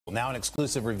Now an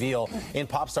exclusive reveal in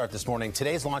Pop Start this morning.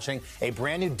 Today's launching a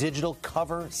brand new digital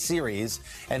cover series.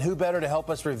 And who better to help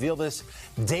us reveal this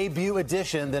debut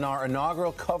edition than our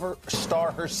inaugural cover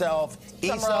star herself,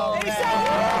 Issa Rae.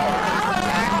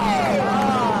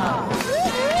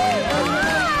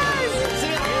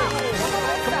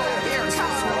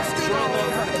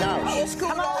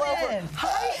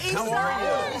 How are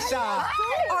you? Issa.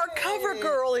 Our cover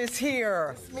girl is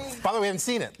here. By the way, we haven't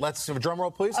seen it. Let's have a drum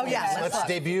roll, please. Oh, yes. Let's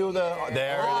debut the.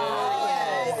 There it is.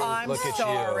 Oh, I'm Look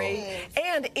sorry. at you.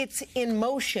 And it's in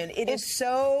motion. It is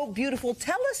so beautiful.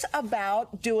 Tell us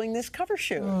about doing this cover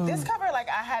shoot. This cover, I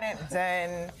hadn't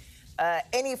done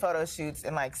any photo shoots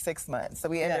in 6 months. So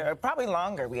we ended, or probably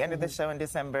longer. We ended the show in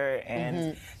December,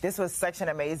 and this was such an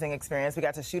amazing experience. We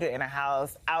got to shoot it in a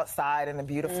house outside in the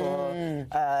beautiful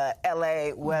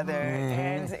LA weather,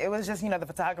 and it was just, the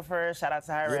photographer. Shout out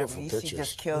to her, she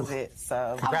just killed it.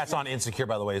 So congrats on Insecure,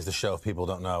 by the way, is the show. If people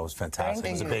don't know, it was fantastic.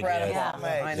 It was a big hit.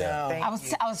 I know. I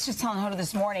was just telling Hoda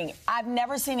this morning, I've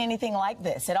never seen anything like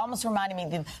this. It almost reminded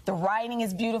me, the writing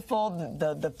is beautiful,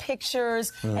 the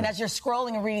pictures, and as you're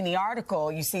scrolling and reading the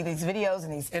article, you see these videos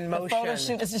and these photo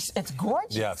shoots. It's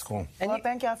gorgeous. Yeah, it's cool. And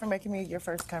thank y'all for making me your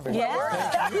first cover.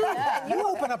 Yeah. You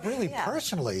open up really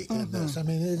personally in this. I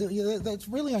mean, that's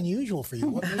really unusual for you.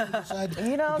 What made you decide to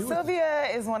do Sylvia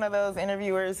is one of those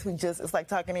interviewers who just, it's like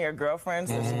talking to your girlfriend,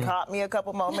 so she caught me a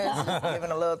couple moments,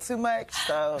 giving a little too much,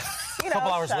 so, a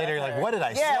couple hours later, you're like, what did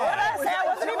I say? Yeah, what did I say? I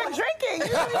wasn't even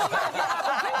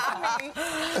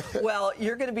drinking. Well,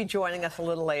 you're going to be joining us a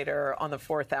little later on the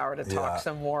fourth hour to talk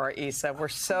some more, Issa. We're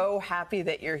so happy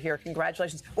that you're here.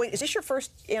 Congratulations. Wait, is this your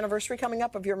first anniversary coming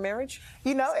up of your marriage?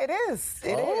 It is.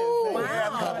 It is. Wow.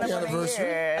 Happy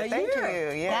anniversary. Thank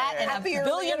you. Yeah. That and a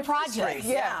billion projects.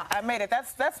 Yeah, I made it.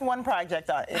 That's one project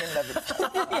in and of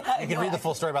itself. You can read the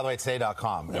full story, by the way, at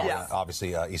today.com. Yes.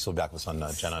 Obviously, Issa will be back with son,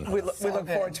 Jenna. And we look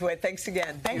forward to it. Thanks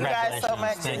again. Thank you guys so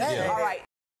much. Thank you. All right.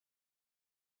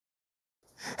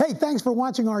 Hey, thanks for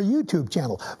watching our YouTube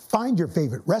channel. Find your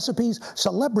favorite recipes,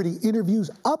 celebrity interviews,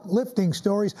 uplifting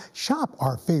stories, shop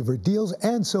our favorite deals,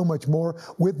 and so much more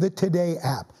with the Today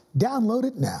app. Download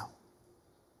it now.